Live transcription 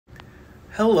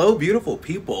Hello, beautiful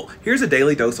people. Here's a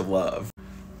daily dose of love.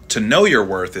 To know your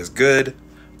worth is good.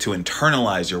 To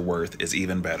internalize your worth is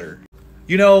even better.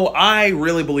 You know, I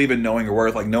really believe in knowing your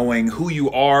worth, like knowing who you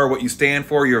are, what you stand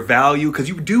for, your value, because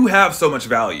you do have so much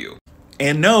value.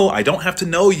 And no, I don't have to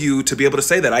know you to be able to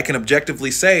say that. I can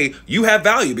objectively say you have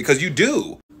value because you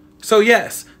do. So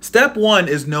yes, step one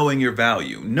is knowing your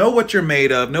value. Know what you're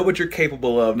made of, know what you're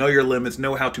capable of, know your limits,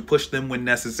 know how to push them when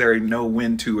necessary, know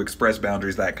when to express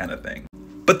boundaries, that kind of thing.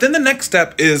 But then the next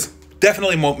step is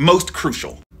definitely most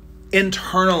crucial.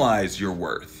 Internalize your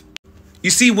worth.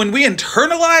 You see, when we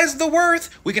internalize the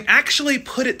worth, we can actually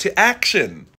put it to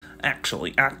action.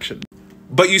 Action.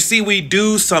 But you see, we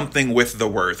do something with the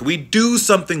worth. We do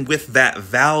something with that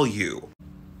value.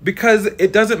 Because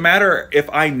it doesn't matter if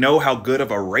I know how good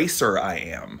of a racer I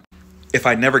am, if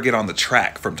I never get on the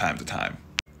track from time to time.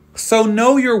 So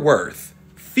know your worth,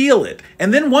 feel it.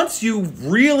 And then once you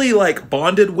really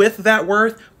bonded with that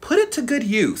worth, put it to good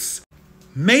use.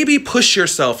 Maybe push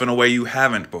yourself in a way you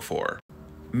haven't before.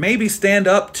 Maybe stand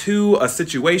up to a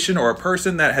situation or a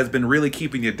person that has been really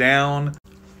keeping you down.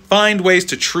 Find ways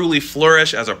to truly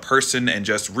flourish as a person and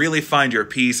just really find your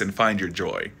peace and find your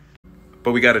joy.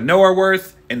 But we got to know our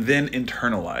worth and then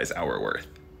internalize our worth.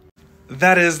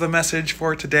 That is the message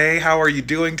for today. How are you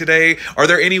doing today? Are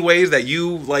there any ways that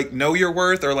you know your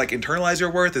worth or internalize your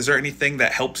worth? Is there anything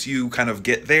that helps you kind of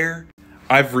get there?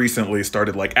 I've recently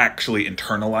started actually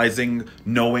internalizing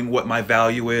knowing what my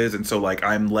value is. And so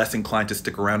I'm less inclined to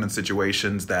stick around in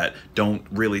situations that don't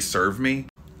really serve me.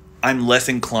 I'm less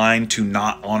inclined to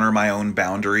not honor my own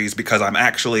boundaries because I'm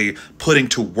actually putting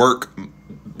to work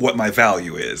what my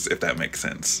value is, if that makes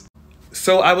sense.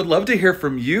 So I would love to hear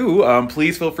from you.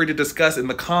 Please feel free to discuss in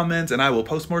the comments and I will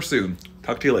post more soon.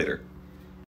 Talk to you later.